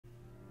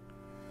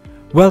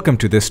Welcome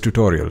to this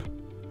tutorial.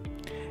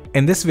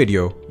 In this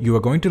video, you are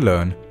going to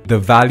learn the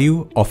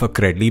value of a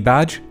Credly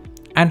badge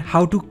and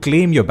how to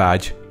claim your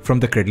badge from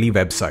the Credly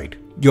website.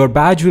 Your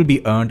badge will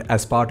be earned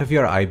as part of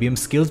your IBM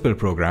SkillsBuild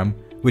program,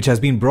 which has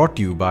been brought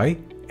to you by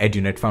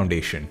Edunet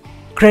Foundation.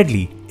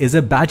 Credly is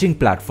a badging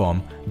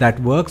platform that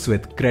works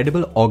with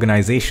credible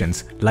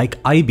organizations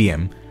like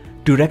IBM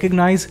to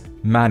recognize,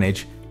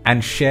 manage,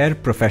 and share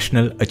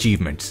professional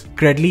achievements.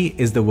 Credly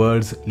is the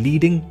world's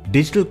leading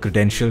digital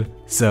credential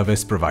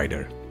service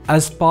provider.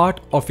 As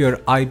part of your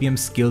IBM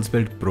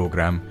SkillsBuild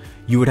program,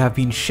 you would have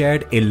been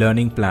shared a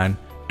learning plan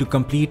to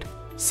complete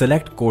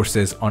select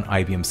courses on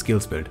IBM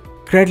SkillsBuild.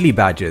 Credly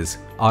badges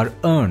are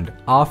earned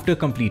after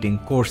completing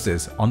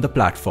courses on the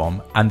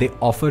platform, and they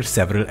offer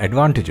several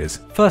advantages.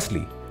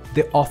 Firstly,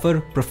 they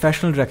offer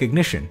professional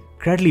recognition.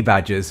 Credly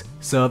badges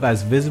serve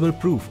as visible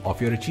proof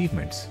of your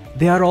achievements.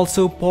 They are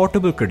also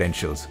portable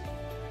credentials.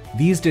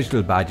 These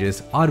digital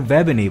badges are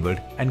web-enabled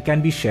and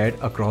can be shared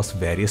across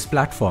various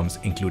platforms,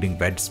 including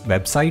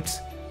websites,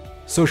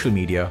 social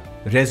media,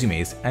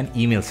 resumes, and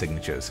email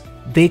signatures.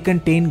 They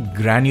contain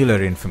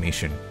granular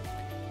information.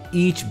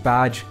 Each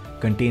badge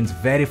contains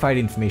verified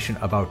information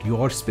about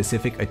your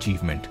specific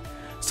achievement,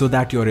 so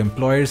that your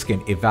employers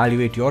can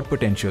evaluate your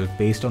potential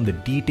based on the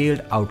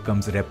detailed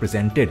outcomes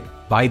represented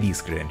by these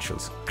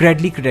credentials.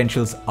 Credly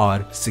credentials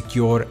are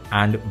secure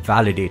and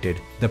validated.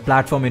 The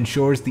platform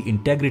ensures the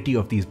integrity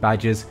of these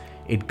badges,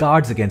 it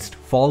guards against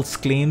false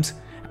claims,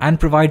 and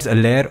provides a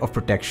layer of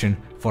protection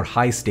for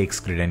high-stakes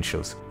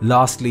credentials.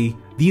 Lastly,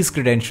 these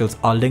credentials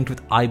are linked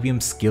with IBM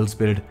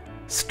SkillsBuild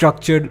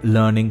structured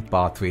learning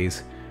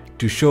pathways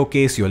to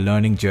showcase your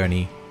learning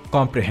journey,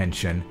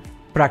 comprehension,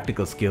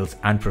 practical skills,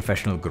 and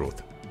professional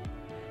growth.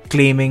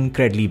 Claiming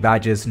Credly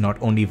badges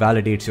not only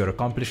validates your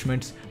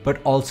accomplishments,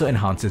 but also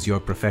enhances your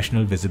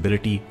professional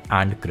visibility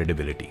and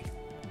credibility.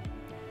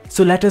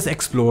 So let us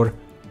explore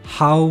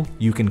how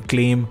you can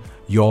claim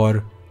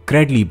your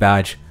Credly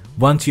badge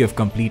once you have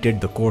completed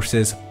the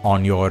courses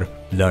on your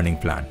learning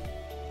plan.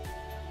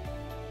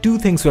 Two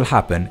things will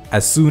happen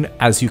as soon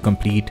as you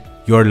complete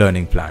your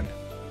learning plan.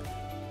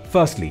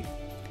 Firstly,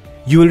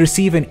 you will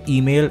receive an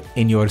email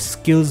in your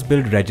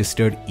SkillsBuild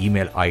registered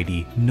email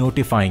ID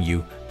notifying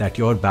you that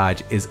your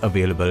badge is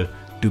available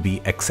to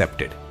be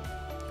accepted.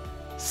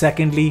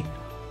 Secondly,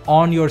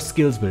 on your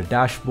SkillsBuild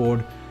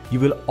dashboard, you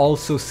will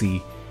also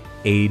see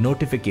a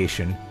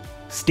notification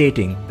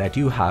stating that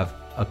you have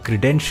a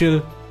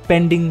credential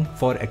pending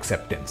for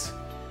acceptance.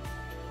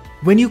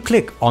 When you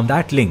click on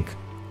that link,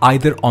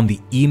 either on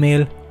the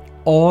email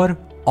or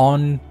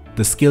on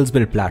the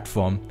SkillsBuild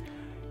platform,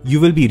 you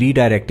will be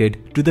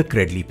redirected to the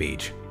Credly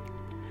page.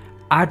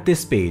 At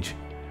this page,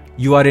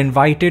 you are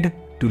invited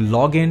to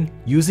log in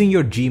using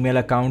your Gmail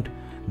account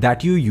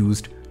that you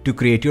used to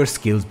create your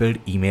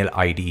SkillsBuild email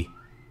ID.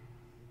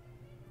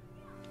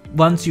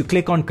 Once you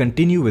click on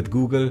Continue with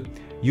Google,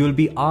 you will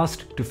be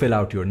asked to fill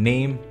out your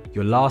name,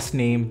 your last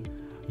name,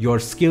 your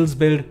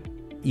SkillsBuild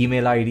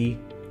email ID,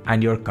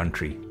 and your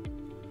country.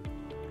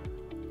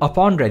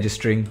 Upon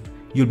registering,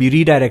 you'll be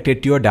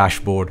redirected to your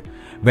dashboard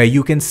where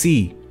you can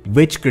see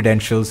which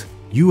credentials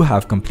you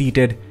have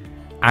completed,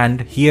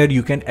 and here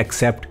you can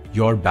accept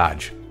your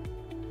badge.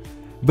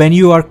 When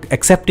you are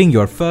accepting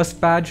your first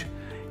badge,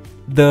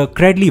 the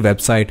Credly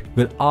website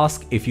will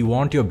ask if you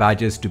want your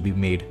badges to be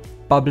made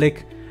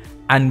public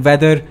and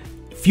whether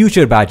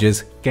future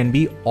badges can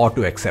be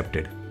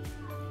auto-accepted.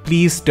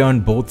 Please turn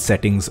both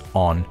settings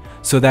on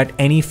so that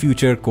any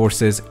future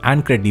courses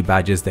and Credly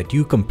badges that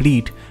you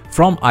complete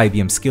from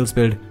IBM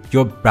SkillsBuild,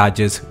 your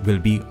badges will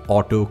be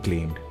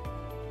auto-claimed.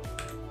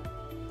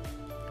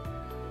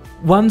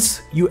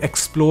 Once you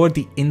explore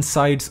the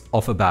insides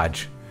of a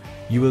badge,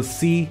 you will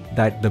see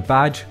that the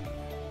badge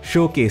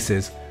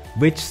showcases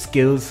which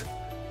skills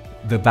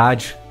the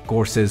badge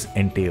courses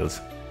entails.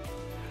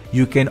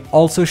 You can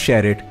also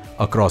share it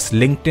across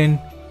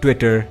LinkedIn,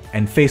 Twitter,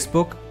 and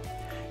Facebook.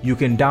 You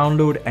can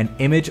download an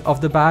image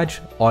of the badge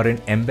or an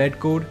embed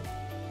code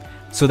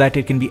so that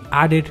it can be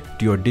added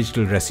to your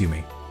digital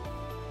resume.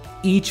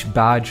 Each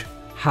badge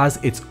has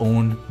its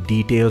own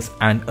details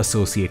and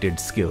associated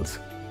skills.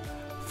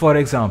 For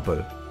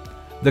example,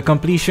 the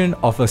completion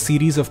of a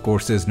series of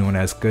courses known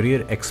as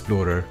Career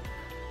Explorer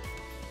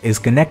is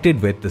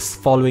connected with the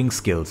following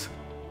skills: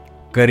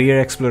 career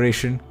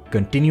exploration,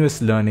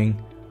 continuous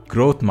learning,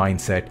 growth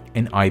mindset,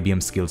 and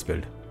IBM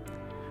SkillsBuild.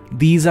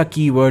 These are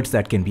keywords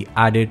that can be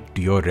added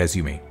to your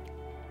resume.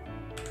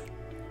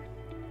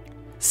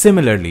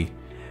 Similarly,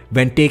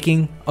 when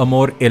taking a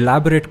more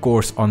elaborate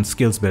course on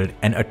SkillsBuild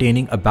and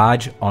attaining a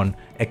badge on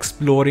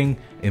exploring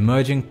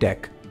emerging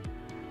tech,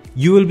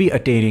 you will be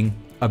attaining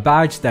a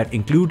badge that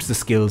includes the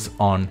skills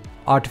on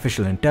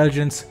artificial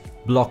intelligence,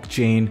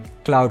 blockchain,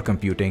 cloud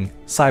computing,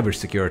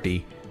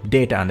 cybersecurity,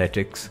 data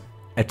analytics,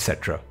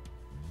 etc.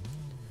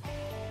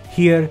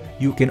 Here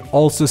you can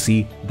also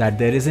see that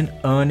there is an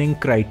earning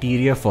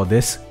criteria for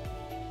this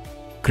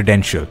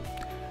credential.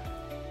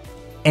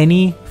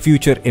 Any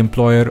future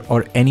employer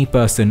or any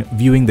person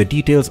viewing the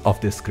details of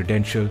this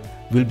credential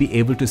will be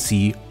able to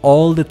see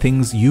all the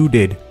things you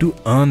did to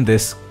earn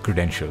this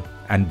credential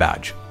and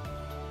badge.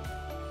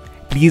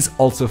 Please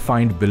also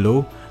find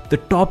below the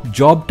top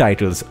job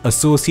titles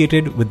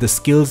associated with the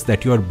skills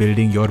that you are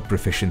building your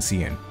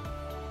proficiency in.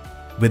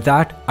 With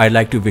that, I'd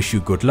like to wish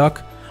you good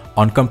luck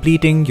on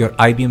completing your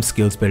IBM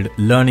SkillsBuild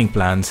learning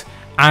plans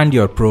and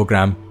your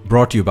program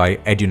brought to you by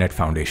Edunet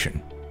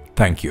Foundation.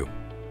 Thank you.